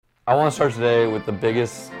I want to start today with the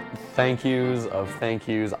biggest thank yous of thank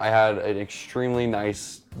yous. I had an extremely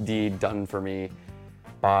nice deed done for me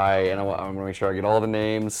by, and I'm going to make sure I get all the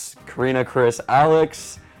names, Karina, Chris,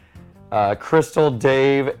 Alex, Crystal,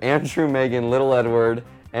 Dave, Andrew, Megan, Little Edward,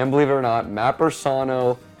 and believe it or not, Matt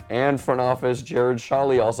Bersano and front office Jared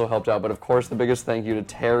Shawley also helped out. But of course, the biggest thank you to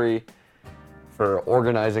Terry for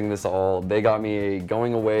organizing this all. They got me a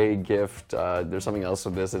going away gift. There's something else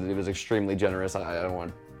with this. It was extremely generous. I don't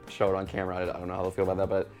want to show it on camera. I don't know how they'll feel about that,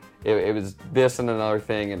 but it was this and another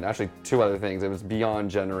thing, and actually two other things. It was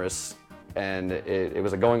beyond generous, and it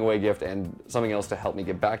was a going away gift and something else to help me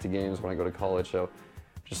get back to games when I go to college. So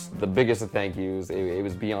just the biggest of thank yous. It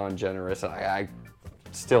was beyond generous. I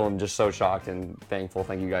still am just so shocked and thankful.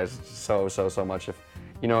 Thank you guys so much. If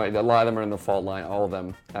you know, a lot of them are in the fault line. All of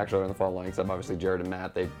them actually are in the fault line, except obviously Jared and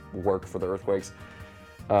Matt. They work for the Earthquakes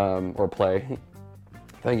or play.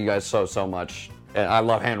 Thank you guys so much. And I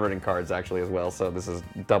love handwritten cards actually as well, so this is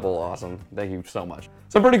double awesome. Thank you so much.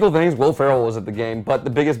 Some pretty cool things. Will Ferrell was at the game, but the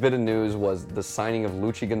biggest bit of news was the signing of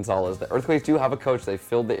Luchi Gonzalez. The Earthquakes do have a coach. They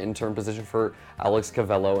filled the intern position for Alex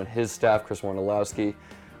Cavello and his staff, Chris Warnilowski.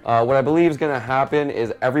 What I believe is going to happen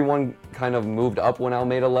is everyone kind of moved up when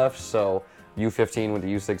Almeida left, so U15 went to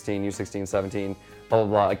U16, U16, 17, blah, blah,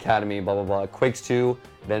 blah, Academy, blah, blah, blah. Quakes 2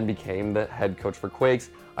 then became the head coach for Quakes.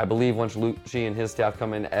 I believe once Lucci and his staff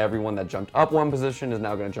come in, everyone that jumped up one position is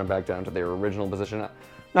now going to jump back down to their original position.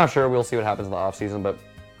 Not sure, we'll see what happens in the offseason, but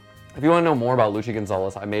if you want to know more about Luchi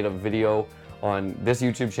Gonzalez, I made a video on this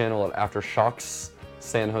YouTube channel at Aftershocks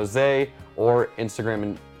San Jose, or Instagram,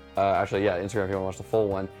 and Instagram if you want to watch the full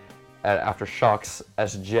one, at Aftershocks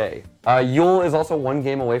SJ. Yule is also one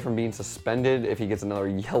game away from being suspended if he gets another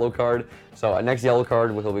yellow card. So next yellow card,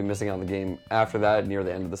 he'll be missing on the game after that, near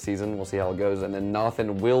the end of the season. We'll see how it goes. And then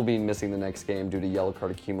Nathan will be missing the next game due to yellow card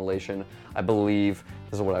accumulation. I believe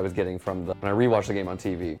this is what I was getting from when I rewatched the game on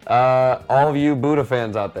TV. All of you Buddha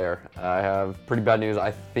fans out there, I have pretty bad news. I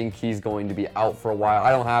think he's going to be out for a while. I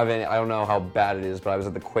don't know how bad it is, but I was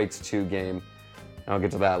at the Quakes 2 game. I'll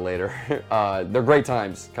get to that later. They're great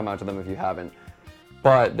times. Come out to them if you haven't.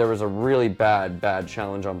 But there was a really bad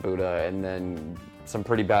challenge on Buddha, and then some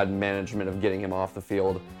pretty bad management of getting him off the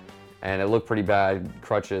field. And it looked pretty bad,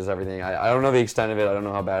 crutches, everything. I don't know the extent of it. I don't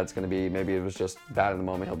know how bad it's going to be. Maybe it was just bad in the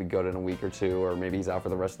moment. He'll be good in a week or two, or maybe he's out for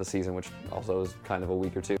the rest of the season, which also is kind of a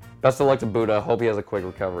week or two. Best of luck to Buddha. Hope he has a quick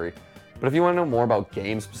recovery. But if you want to know more about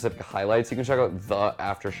game-specific highlights, you can check out the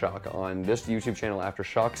Aftershock on this YouTube channel,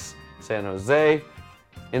 Aftershocks San Jose,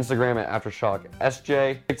 Instagram at Aftershock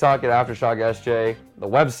SJ, TikTok at Aftershock SJ, the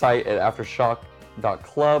website at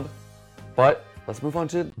aftershock.club. But let's move on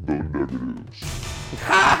to the negatives.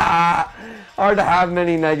 Hard to have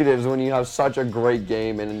many negatives when you have such a great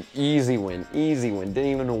game and an easy win. Didn't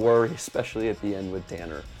even worry, especially at the end with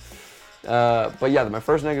Tanner. But yeah, my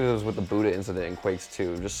first negative was with the Buddha incident in Quakes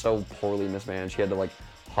 2. Just so poorly mismanaged. He had to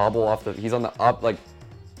hobble off he's on the up,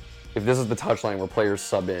 if this is the touchline where players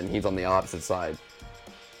sub in, he's on the opposite side.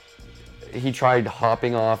 He tried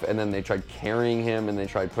hopping off, and then they tried carrying him, and they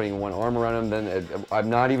tried putting one arm around him. Then, I'm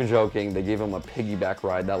not even joking, they gave him a piggyback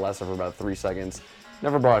ride. That lasted for about 3 seconds.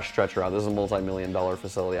 Never brought a stretcher out. This is a multi-million-dollar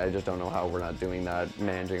facility. I just don't know how we're not doing that,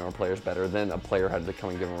 managing our players better. Then a player had to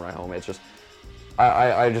come and give him a ride home. It's just,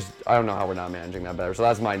 I don't know how we're not managing that better. So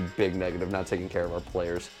that's my big negative, not taking care of our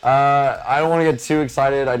players. I don't want to get too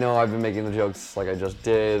excited. I know I've been making the jokes like I just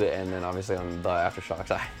did, and then obviously on the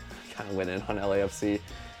Aftershocks, I kind of went in on LAFC.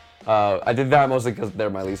 I did that mostly because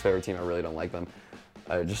they're my least favorite team. I really don't like them.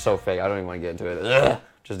 Just so fake. I don't even want to get into it. Ugh.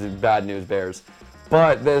 Just bad news Bears.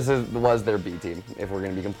 But this was their B team, if we're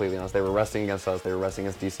going to be completely honest. They were resting against us. They were resting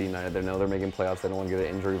against DC United. They know they're making playoffs. They don't want to get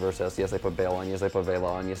an injury versus us. Yes, they put Bale on. Yes, they put Vela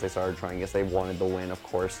on. Yes, they started trying. Yes, they wanted the win, of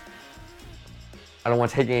course. I don't want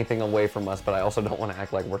to take anything away from us, but I also don't want to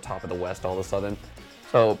act like we're top of the West all of a sudden.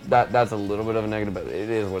 So that's a little bit of a negative, but it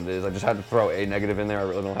is what it is. I just had to throw a negative in there. I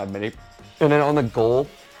really don't have many. And then on the goal,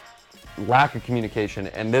 lack of communication,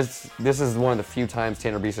 and this is one of the few times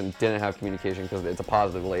Tanner Beeson didn't have communication, because it's a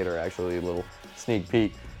positive later, actually, a little sneak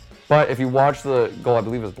peek. But if you watch the goal, I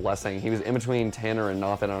believe it was Blessing, he was in between Tanner and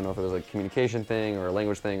Nathan. I don't know if it was a communication thing or a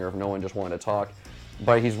language thing, or if no one just wanted to talk.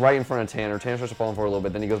 But he's right in front of Tanner. Tanner starts to fall forward a little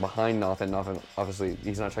bit, then he goes behind Nathan. Nathan, obviously,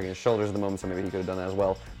 he's not checking his shoulders at the moment, so maybe he could have done that as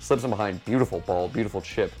well. Slips him behind, beautiful ball, beautiful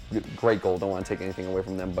chip, great goal. Don't want to take anything away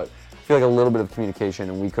from them, but I feel like a little bit of communication,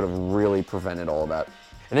 and we could have really prevented all of that.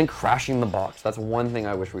 And then crashing the box. That's one thing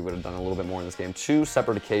I wish we would have done a little bit more in this game. 2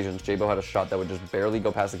 separate occasions, J-Bo had a shot that would just barely go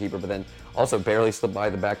past the keeper, but then also barely slip by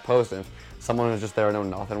the back post. And if someone was just there, I know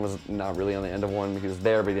Nathan was not really on the end of one. He was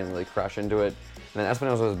there, but he didn't really crash into it. And then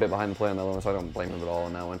Espinosa was a bit behind the play on that one, so I don't blame him at all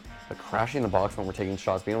on that one. But crashing the box when we're taking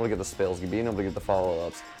shots, being able to get the spills, being able to get the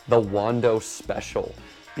follow-ups, the Wando special,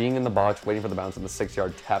 being in the box, waiting for the bounce and the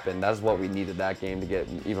 6-yard tap in. That's what we needed that game to get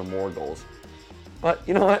even more goals. But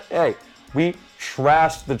you know what? Hey, we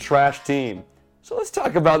trashed the trash team. So let's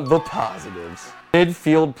talk about the positives.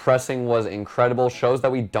 Midfield pressing was incredible. Shows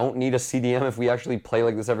that we don't need a CDM if we actually play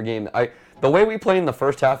like this every game. The way we played in the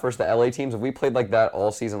first half versus the LA teams, if we played like that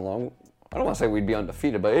all season long, I don't want to say we'd be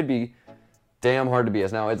undefeated, but it'd be damn hard to beat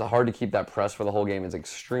us. Now, it's hard to keep that press for the whole game. It's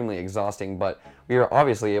extremely exhausting, but we are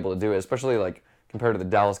obviously able to do it, especially like compared to the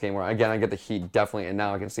Dallas game where, again, I get the Heat definitely, and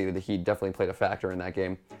now I can see that the Heat definitely played a factor in that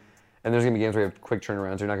game. And there's going to be games where you have quick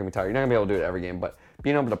turnarounds. You're not going to be tired. You're not going to be able to do it every game, but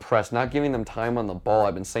being able to press, not giving them time on the ball.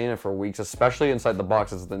 I've been saying it for weeks, especially inside the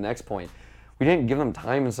box. This is the next point. We didn't give them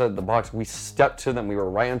time inside the box. We stepped to them. We were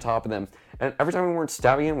right on top of them. And every time we weren't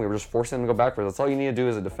stabbing them, we were just forcing them to go backwards. That's all you need to do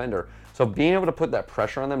as a defender. So being able to put that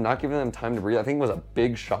pressure on them, not giving them time to breathe, I think was a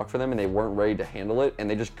big shock for them, and they weren't ready to handle it, and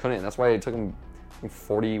they just couldn't. That's why it took them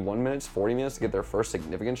 41 minutes, 40 minutes to get their first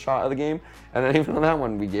significant shot of the game. And then even on that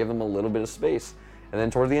one, we gave them a little bit of space. And then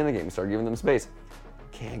towards the end of the game, we started giving them space.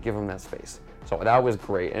 Can't give them that space. So that was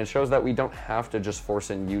great. And it shows that we don't have to just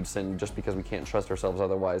force in Judson just because we can't trust ourselves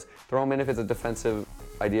otherwise. Throw him in if it's a defensive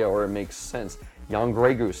idea or it makes sense. Jan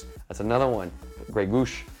Gregus, that's another one.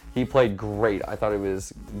 Gregus, he played great. I thought it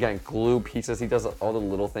was, again, glue pieces. He does all the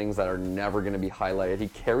little things that are never going to be highlighted. He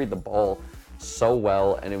carried the ball so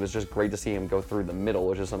well, and it was just great to see him go through the middle,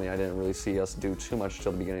 which is something I didn't really see us do too much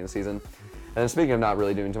till the beginning of the season. And then speaking of not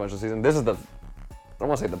really doing too much this season, this is I don't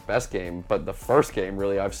want to say the best game, but the first game,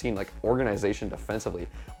 really, I've seen like organization defensively.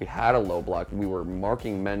 We had a low block. We were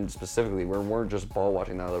marking men specifically. We weren't just ball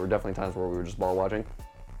watching. Now, there were definitely times where we were just ball watching,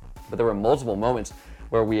 but there were multiple moments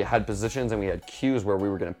where we had positions and we had cues where we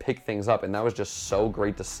were going to pick things up, and that was just so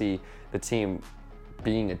great to see the team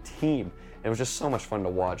being a team. It was just so much fun to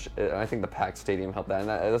watch. And I think the packed stadium helped that, and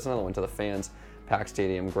that's another one to the fans. Packed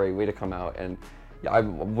stadium, great way to come out, and yeah, I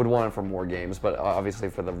would want it for more games, but obviously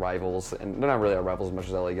for the rivals, and they're not really our rivals as much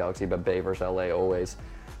as LA Galaxy, but Bay versus LA always.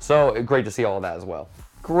 So great to see all of that as well.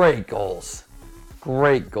 Great goals.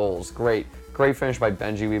 Great goals. Great finish by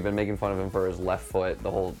Benji. We've been making fun of him for his left foot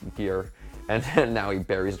the whole year, and now he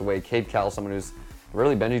buries it away. Cade Cal, someone who's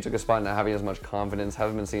really, Benji took a spot not having as much confidence,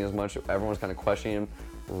 haven't been seen as much. Everyone's kind of questioning him.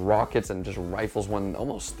 Rockets and just rifles one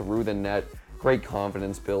almost through the net. Great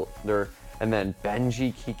confidence builder. And then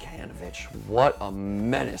Benji Kikanovic, what a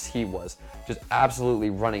menace he was. Just absolutely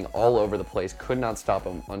running all over the place, could not stop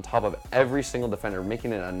him, on top of every single defender,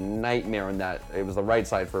 making it a nightmare on that. It was the right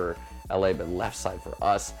side for LA, but left side for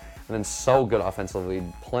us. And then so good offensively,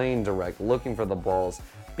 playing direct, looking for the balls,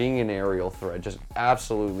 being an aerial threat, just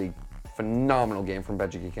absolutely phenomenal game from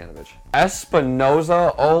Benji Kikanovic.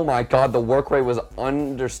 Espinosa, oh my God, the work rate was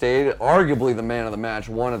understated. Arguably the man of the match,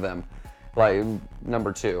 one of them, like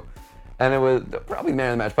number 2. And it was probably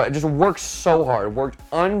man of the match, but it just worked so hard, worked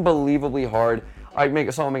unbelievably hard. I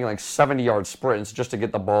saw him making like 70-yard sprints just to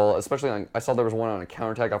get the ball, especially I saw there was one on a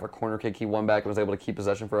counterattack off a corner kick. He won back and was able to keep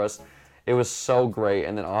possession for us. It was so great,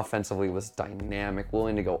 and then offensively was dynamic,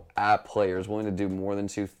 willing to go at players, willing to do more than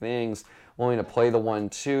 2 things, willing to play the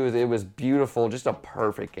 1-2. It was beautiful, just a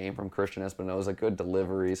perfect game from Christian Espinosa, good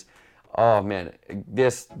deliveries. Oh man,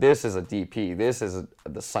 this is a DP. This is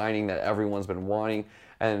the signing that everyone's been wanting,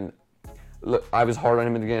 and look, I was hard on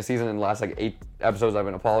him at the beginning of the season. In the last like 8 episodes, I've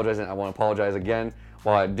been apologizing. I want to apologize again.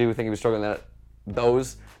 While I do think he was struggling at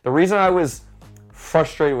those, the reason I was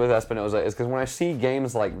frustrated with Espinosa is because when I see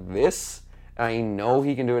games like this, and I know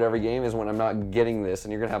he can do it every game, is when I'm not getting this,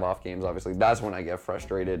 and you're gonna have off games, obviously. That's when I get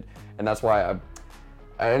frustrated, and that's why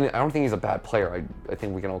I don't think he's a bad player. I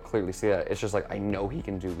think we can all clearly see that. It's just like I know he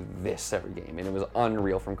can do this every game, and it was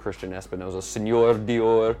unreal from Christian Espinosa, Senor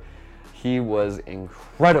Dior. He was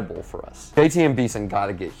incredible for us. JT and Beeson got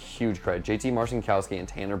to get huge credit. JT Marcinkowski and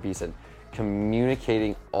Tanner Beeson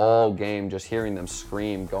communicating all game, just hearing them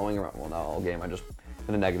scream, going around, well, not all game, I just,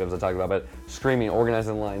 in the negatives I talked about, but screaming,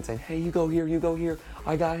 organizing the line, saying, hey, you go here,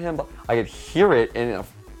 I got him. I could hear it in a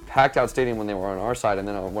packed out stadium when they were on our side, and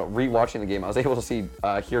then re-watching the game, I was able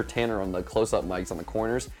to hear Tanner on the close-up mics on the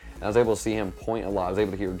corners, and I was able to see him point a lot. I was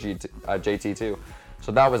able to hear JT too.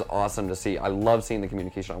 So that was awesome to see. I love seeing the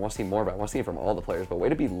communication. I want to see more of it. I want to see it from all the players, but way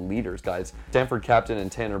to be leaders, guys. Stanford captain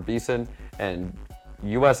and Tanner Beeson, and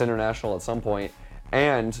U.S. international at some point,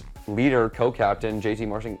 and leader, co-captain,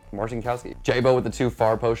 JT Marcinkowski. J-Bo with the 2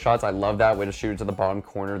 far post shots. I love that way to shoot it to the bottom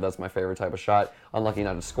corner. That's my favorite type of shot. Unlucky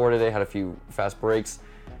not to score today. Had a few fast breaks.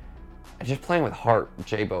 And just playing with heart,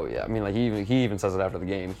 J-Bo. Yeah, I mean, like he even says it after the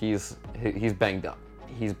game. He's banged up.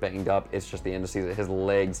 He's banged up. It's just the end of the season. His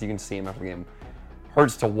legs, you can see him after the game,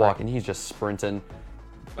 hurts to walk, and he's just sprinting.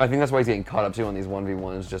 I think that's why he's getting caught up too on these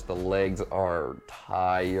 1v1s. Just the legs are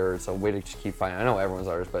tired, so way to just keep fighting. I know everyone's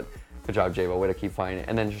ours, but good job, Jabo. Way to keep fighting.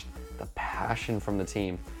 And then just the passion from the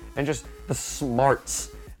team, and just the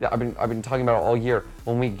smarts. I've been talking about it all year.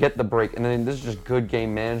 When we get the break, and then this is just good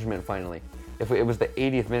game management finally. If it was the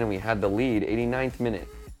 80th minute, we had the lead, 89th minute,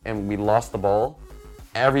 and we lost the ball,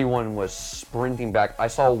 everyone was sprinting back. I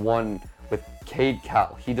saw one with Cade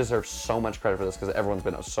Cal. He deserves so much credit for this because everyone's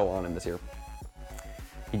been so on him this year.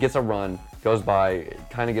 He gets a run, goes by,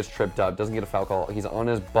 kind of gets tripped up, doesn't get a foul call. He's on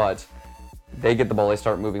his butt. They get the ball, they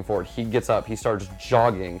start moving forward. He gets up, he starts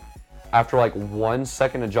jogging. After like 1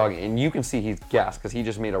 second of jogging, and you can see he's gassed because he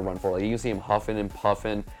just made a run for it. You can see him huffing and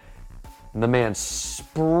puffing. The man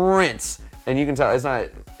sprints, and you can tell it's not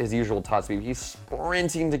his usual top speed. He's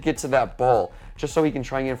sprinting to get to that ball just so he can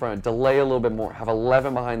try and get in front of it, delay a little bit more, have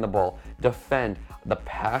 11 behind the ball, defend. The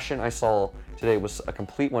passion I saw today was a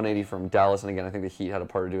complete 180 from Dallas, and again, I think the Heat had a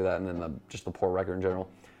part to do with that, and then just the poor record in general.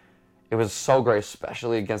 It was so great,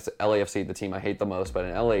 especially against LAFC, the team I hate the most, but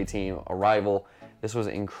an LA team, a rival. This was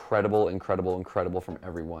incredible, incredible, incredible from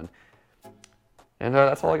everyone. And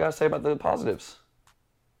that's all I got to say about the positives.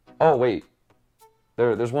 Oh, wait.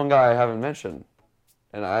 There's one guy I haven't mentioned.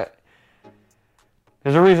 And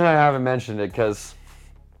there's a reason I haven't mentioned it, because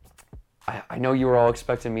I know you were all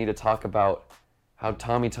expecting me to talk about how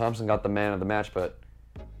Tommy Thompson got the man of the match, but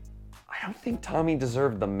I don't think Tommy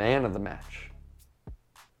deserved the man of the match.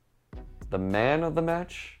 The man of the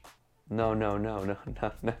match? No.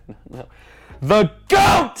 The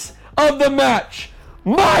GOAT of the match!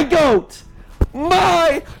 My GOAT!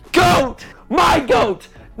 My GOAT! My GOAT!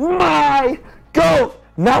 My GOAT!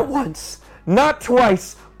 Not once, not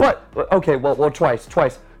twice, but, okay, well, twice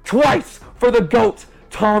for the GOAT,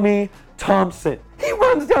 Tommy Thompson. He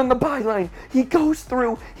runs down the byline, he goes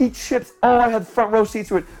through, he chips. Oh, I had front row seats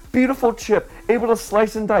to it. Beautiful chip, able to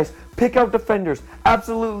slice and dice, pick out defenders.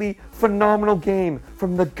 Absolutely phenomenal game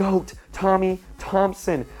from the GOAT, Tommy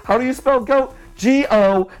Thompson. How do you spell GOAT?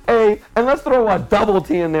 G-O-A, and let's throw a double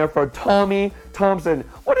T in there for Tommy Thompson.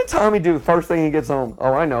 What did Tommy do first thing he gets home?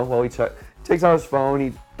 Oh, I know. Well, he takes out his phone,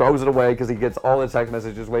 he throws it away because he gets all the text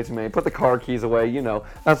messages way too many. Put the car keys away, you know,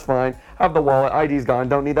 that's fine. Have the wallet, ID's gone,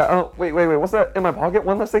 don't need that. Oh, wait, what's that in my pocket?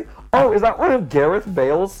 One last thing. Oh, is that one of Gareth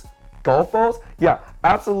Bale's golf balls? Yeah,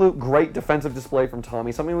 absolute great defensive display from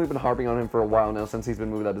Tommy. Something we've been harping on him for a while now since he's been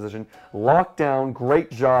moved to that position. Locked down, great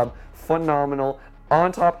job, phenomenal. On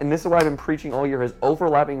top, and this is what I've been preaching all year, his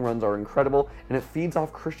overlapping runs are incredible, and it feeds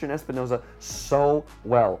off Christian Espinoza so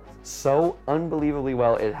well. So unbelievably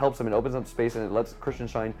well. It helps him, it opens up space, and it lets Christian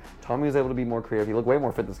shine. Tommy was able to be more creative. He looked way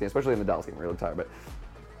more fit this game, especially in the Dallas game where he looked tired, but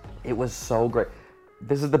it was so great.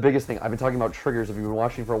 This is the biggest thing. I've been talking about triggers, if you've been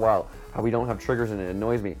watching for a while, how we don't have triggers, and it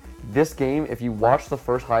annoys me. This game, if you watch the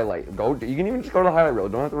first highlight, you can even just go to the highlight reel,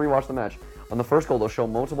 don't have to rewatch the match. On the first goal, they'll show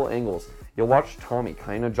multiple angles. You'll watch Tommy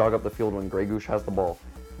kind of jog up the field when Grey Goose has the ball.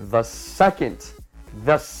 The second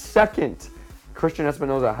Christian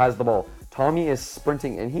Espinoza has the ball, Tommy is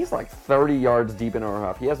sprinting, and he's like 30 yards deep in our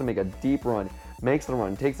half. He has to make a deep run, makes the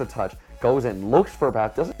run, takes a touch, goes in, looks for a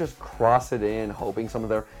path, doesn't just cross it in, hoping someone's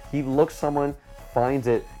there. He looks someone, finds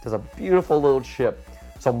it, does a beautiful little chip.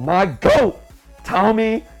 So my GOAT,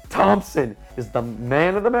 Tommy Thompson, is the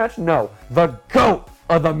man of the match? No, the GOAT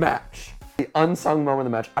of the match. The unsung moment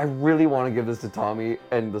of the match. I really want to give this to Tommy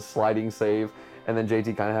and the sliding save, and then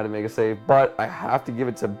JT kind of had to make a save, but I have to give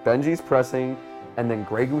it to Benji's pressing, and then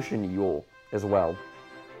Grey Goose and Yule as well.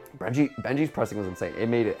 Benji's pressing was insane. It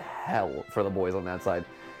made it hell for the boys on that side.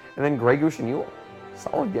 And then Grey Goose and Yule,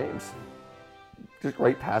 solid games. Just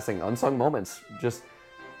great passing, unsung moments. Just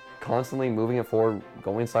constantly moving it forward,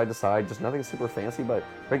 going side to side. Just nothing super fancy, but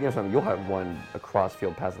great games. You'll have one across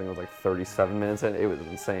field pass. I think it was like 37 minutes in. It was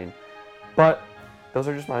insane. But those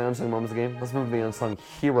are just my unsung moments of the game. Let's move to the unsung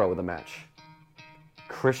hero of the match.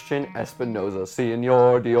 Christian Espinoza.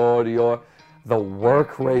 Señor Dior. The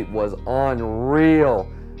work rate was unreal.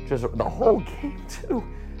 Just the whole game too.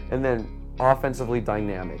 And then offensively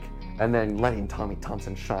dynamic. And then letting Tommy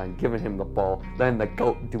Thompson shine, giving him the ball. Letting the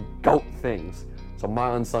GOAT do GOAT things. So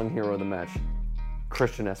my unsung hero of the match,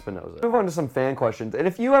 Christian Espinoza. Move on to some fan questions. And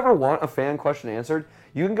if you ever want a fan question answered,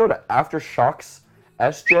 you can go to Aftershocks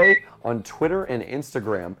SJ on Twitter and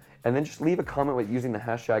Instagram, and then just leave a comment with using the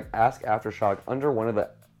hashtag AskAftershock under one of the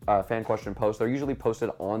fan question posts. They're usually posted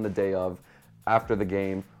on the day of, after the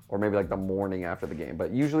game, or maybe like the morning after the game, but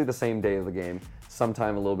usually the same day of the game,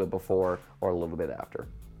 sometime a little bit before or a little bit after.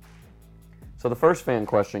 So the first fan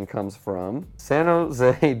question comes from San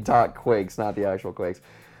Jose.Quakes, not the actual Quakes.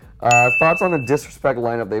 Thoughts on the disrespect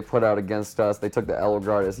lineup they put out against us? They took the El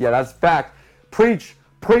regardless. Yeah, that's fact. Preach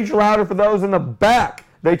louder for those in the back.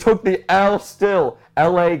 They took the L still.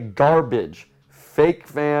 LA garbage. Fake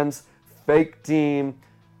fans, fake team.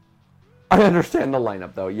 I understand the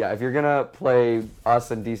lineup though. Yeah, if you're gonna play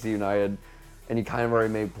us and DC United, and you kind of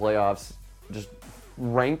already made playoffs, just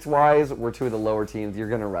ranked wise, we're two of the lower teams. You're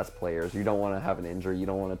gonna rest players. You don't want to have an injury. You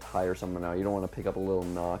don't want to tire someone out. You don't want to pick up a little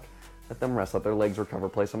knock. Let them rest. Let their legs recover.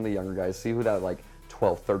 Play some of the younger guys. See who that like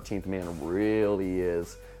 12th, 13th man really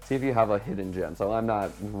is. See if you have a hidden gem. So I'm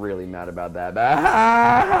not really mad about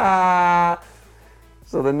that.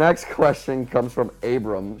 So the next question comes from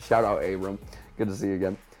Abram. Shout out Abram. Good to see you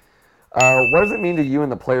again. What does it mean to you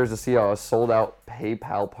and the players to see a sold-out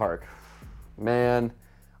PayPal Park? Man,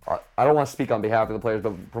 I don't want to speak on behalf of the players,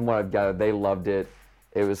 but from what I've gathered, they loved it.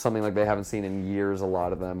 It was something like they haven't seen in years, a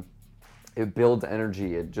lot of them. It builds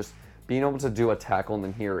energy. It just being able to do a tackle and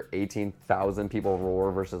then hear 18,000 people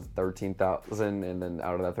roar versus 13,000, and then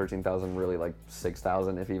out of that 13,000, really like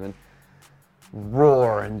 6,000 if even,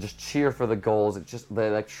 roar and just cheer for the goals. It just, the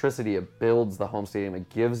electricity, it builds the home stadium. It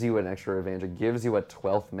gives you an extra advantage. It gives you a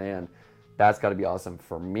 12th man. That's got to be awesome.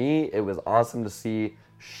 For me, it was awesome to see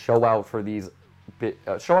show out for these,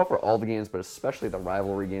 show out for all the games, but especially the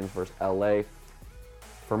rivalry games versus LA.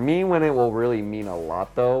 For me, when it will really mean a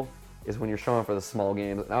lot though, is when you're showing up for the small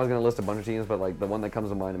games. And I was going to list a bunch of teams, but like the one that comes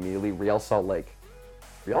to mind immediately, Real Salt Lake.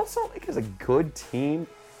 Real Salt Lake is a good team.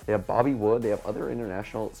 They have Bobby Wood. They have other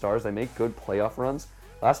international stars. They make good playoff runs.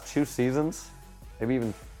 Last 2 seasons, maybe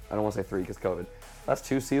even, I don't want to say 3 because COVID. Last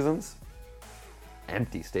 2 seasons,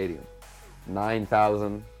 empty stadium.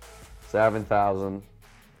 9,000, 7,000.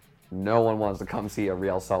 No one wants to come see a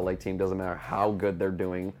Real Salt Lake team. Doesn't matter how good they're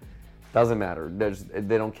doing. Doesn't matter.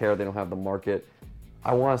 They don't care. They don't have the market.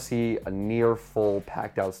 I want to see a near full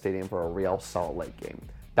packed out stadium for a Real Salt Lake game.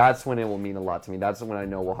 That's when it will mean a lot to me. That's when I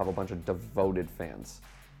know we'll have a bunch of devoted fans.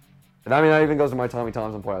 And I mean, that even goes to my Tommy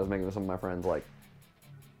Thompson point I was making with some of my friends. Like,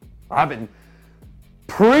 I've been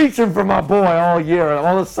preaching for my boy all year, and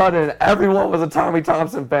all of a sudden, everyone was a Tommy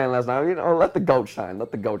Thompson fan last night. You know, let the GOAT shine. Let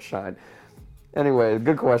the GOAT shine. Anyway,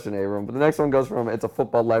 good question, Abram. But the next one goes from, it's a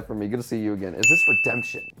football life for me. Good to see you again. Is this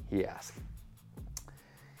redemption? He asked.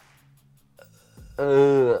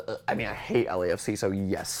 I mean, I hate LAFC, so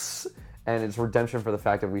yes. And it's redemption for the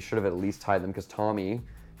fact that we should have at least tied them because Tommy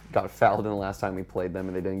got fouled in the last time we played them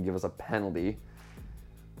and they didn't give us a penalty.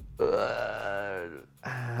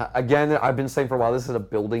 Again, I've been saying for a while, this is a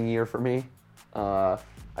building year for me. I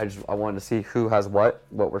wanted to see who has what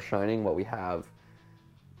we're shining, what we have.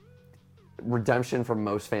 Redemption for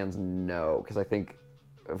most fans, no, because I think,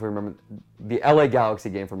 if we remember, the LA Galaxy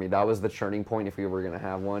game for me, that was the turning point if we were going to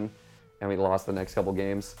have one, and we lost the next couple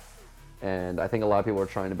games. And I think a lot of people are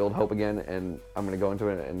trying to build hope again, and I'm going to go into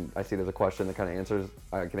it, and I see there's a question that kind of answers,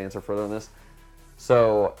 I can answer further on this.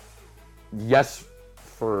 So, yes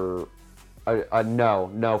for,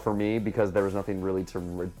 no for me, because there was nothing really to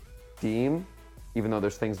redeem, even though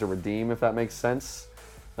there's things to redeem, if that makes sense.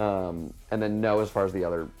 And then no as far as the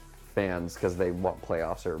other fans, because they want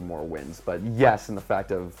playoffs or more wins. But yes, in the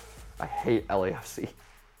fact of, I hate LAFC.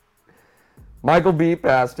 Michael B.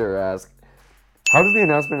 Pastor asked, how does the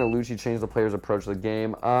announcement of Lucci change the players' approach to the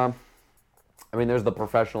game? I mean, there's the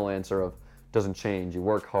professional answer of, doesn't change, you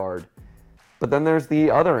work hard. But then there's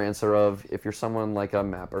the other answer of, if you're someone like a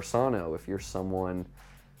Matt Bersano, if you're someone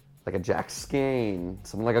like a Jack Skane,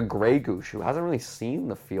 someone like a Grey Goose who hasn't really seen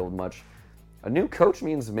the field much, a new coach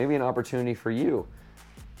means maybe an opportunity for you.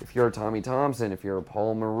 If you're a Tommy Thompson, if you're a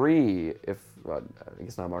Paul Marie, I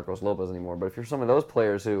guess not Marcos Lopez anymore, but if you're some of those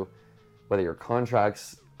players who, whether your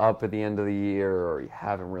contract's up at the end of the year or you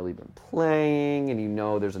haven't really been playing and you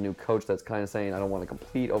know there's a new coach that's kind of saying, I don't want a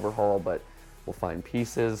complete overhaul, but we'll find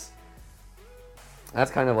pieces. That's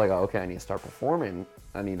kind of like, okay, I need to start performing.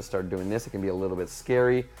 I need to start doing this. It can be a little bit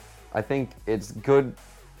scary. I think it's good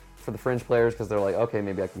for the fringe players because they're like, okay,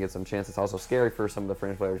 maybe I can get some chance. It's also scary for some of the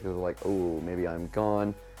fringe players because they're like, oh, maybe I'm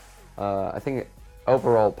gone. I think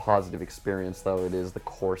overall positive experience, though, it is the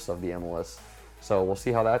course of the MLS. So we'll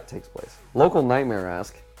see how that takes place. Local Nightmare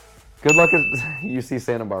ask, good luck at UC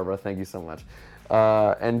Santa Barbara. Thank you so much.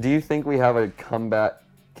 And do you think we have a comeback,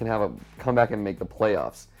 can have a comeback and make the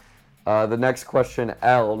playoffs? The next question,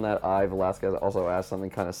 L, Net I, Velasquez, also asked something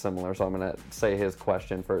kind of similar, so I'm going to say his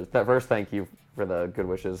question first. First, thank you for the good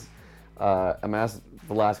wishes. I'm asked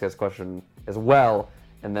Velasquez's question as well,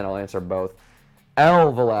 and then I'll answer both.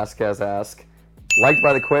 L. Velasquez asked, liked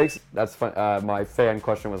by the Quakes? That's fun. My fan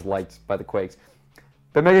question was liked by the Quakes.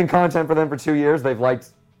 Been making content for them for 2 years. They've liked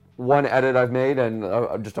one edit I've made and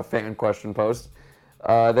just a fan question post.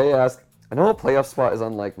 They asked, I know a playoff spot is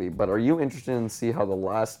unlikely, but are you interested in see how the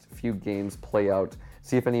last few games play out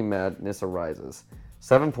See if any madness arises.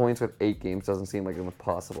 7 points with 8 games doesn't seem like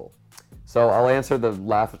impossible. So I'll answer the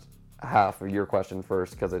last half of your question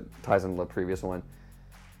first because it ties into the previous one.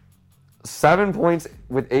 7 points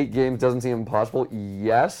with 8 games doesn't seem impossible.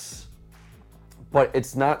 Yes, but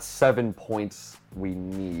it's not 7 points we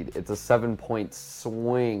need. It's a 7-point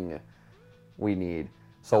swing we need.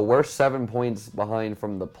 So we're 7 points behind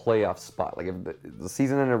from the playoff spot. Like if the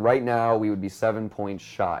season ended right now, we would be 7 points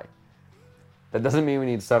shy. That doesn't mean we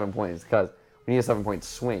need 7 points because we need a 7-point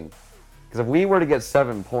swing. Because if we were to get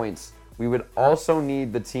 7 points, we would also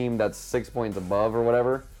need the team that's 6 points above or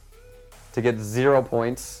whatever to get 0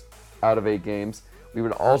 points out of 8 games. We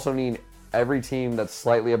would also need every team that's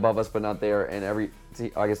slightly above us but not there, and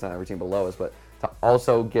I guess not every team below us, but to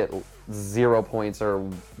also get 0 points or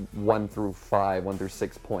 1 through 5, 1 through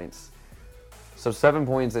 6 points. So 7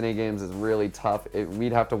 points in 8 games is really tough.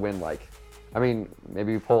 We'd have to win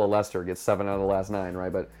maybe we pull a Leicester, get 7 out of the last 9,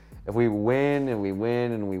 right? But if we win and we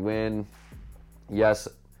win and we win, yes.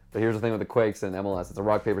 But here's the thing with the Quakes and MLS. It's a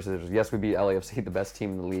rock, paper, scissors. Yes, we beat LAFC, the best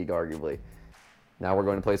team in the league, arguably. Now we're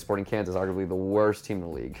going to play Sporting Kansas, arguably the worst team in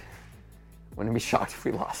the league. Wouldn't be shocked if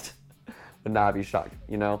we lost. Would not be shocked,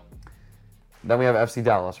 you know? Then we have FC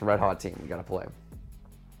Dallas, a red-hot team we got to play.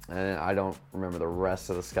 And I don't remember the rest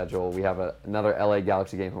of the schedule. We have another LA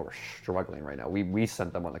Galaxy game who are struggling right now. We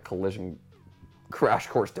sent them on a collision crash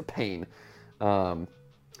course to pain.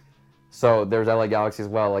 So there's LA Galaxy as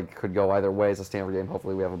well. Like, could go either way. It's a Stanford game.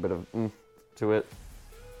 Hopefully we have a bit of to it.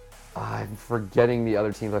 I'm forgetting the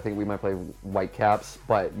other teams. I think we might play Whitecaps.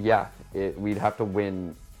 But yeah, we'd have to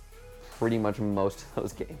win pretty much most of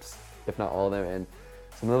those games, if not all of them. And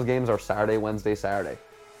some of those games are Saturday, Wednesday, Saturday.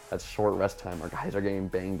 That's short rest time. Our guys are getting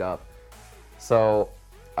banged up. So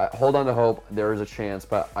hold on to hope. There is a chance,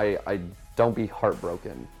 but I don't be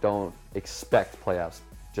heartbroken. Don't expect playoffs.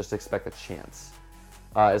 Just expect a chance.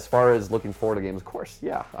 As far as looking forward to games, of course,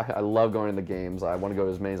 yeah. I love going to the games. I want to go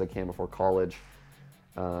to as many as I can before college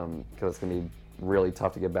because it's going to be really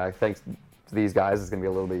tough to get back. Thanks to these guys, it's going to be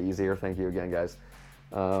a little bit easier. Thank you again, guys.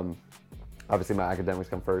 Obviously, my academics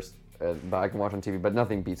come first, but I can watch on TV. But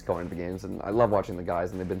nothing beats going to the games, and I love watching the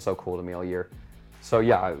guys, and they've been so cool to me all year. So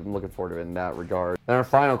yeah, I'm looking forward to it in that regard. And our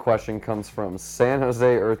final question comes from San Jose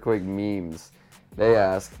Earthquake Memes. They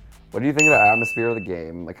ask, what do you think of the atmosphere of the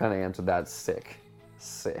game? I kind of answered that sick.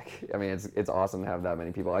 I mean, it's awesome to have that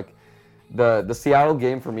many people. Like the Seattle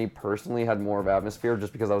game for me personally had more of atmosphere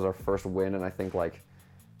just because that was our first win, and I think I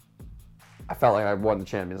felt like I won the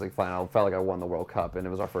Champions League final. I felt like I won the World Cup, and it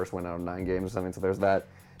was our first win out of 9 games or something. So there's that.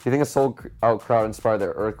 Do you think a sold-out crowd inspired the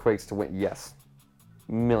Earthquakes to win? Yes,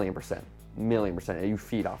 $1,000,000%. $1,000,000%. You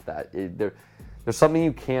feed off that. There's something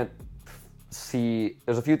you can't see.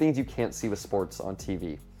 There's a few things you can't see with sports on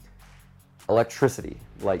TV. Electricity,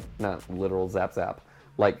 like not literal zap zap,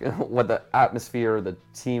 like what the atmosphere, the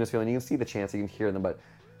team is feeling. You can see the chants, you can hear them, but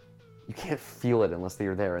you can't feel it unless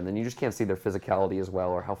they're there. And then you just can't see their physicality as well,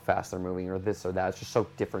 or how fast they're moving, or this or that. It's just so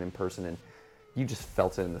different in person, and you just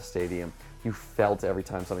felt it in the stadium. You felt every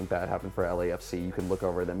time something bad happened for LAFC. You could look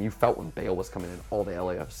over them. You felt when Bale was coming in, all the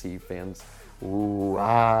LAFC fans, ooh,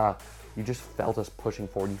 ah. You just felt us pushing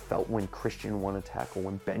forward. You felt when Christian won a tackle,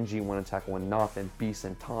 when Benji won a tackle, when Nathan, Beast,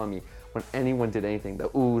 and Tommy, when anyone did anything, the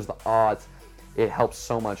oohs, the ahs, it helps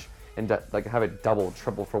so much. And to, have it double,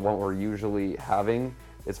 triple for what we're usually having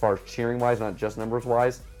as far as cheering-wise, not just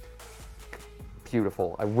numbers-wise.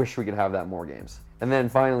 Beautiful. I wish we could have that more games. And then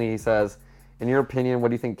finally, he says, in your opinion, what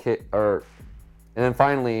do you think And then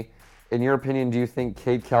finally, in your opinion, do you think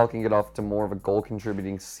Cade Cal can get off to more of a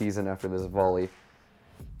goal-contributing season after this volley?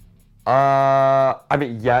 Let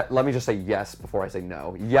me just say yes before I say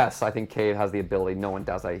no. Yes, I think Cade has the ability. No one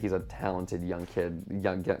does that. He's a talented young kid.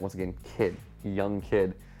 Young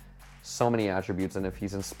kid. So many attributes, and if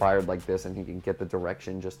he's inspired like this and he can get the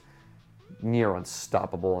direction just near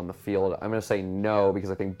unstoppable on the field, I'm going to say no because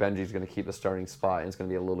I think Benji's going to keep the starting spot and it's going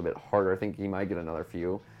to be a little bit harder. I think he might get another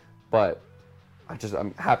few, but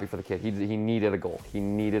I'm happy for the kid. He needed a goal. He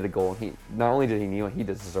needed a goal. Not only did he need one, he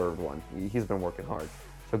deserved one. He's been working hard.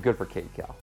 So good for Cade Cal.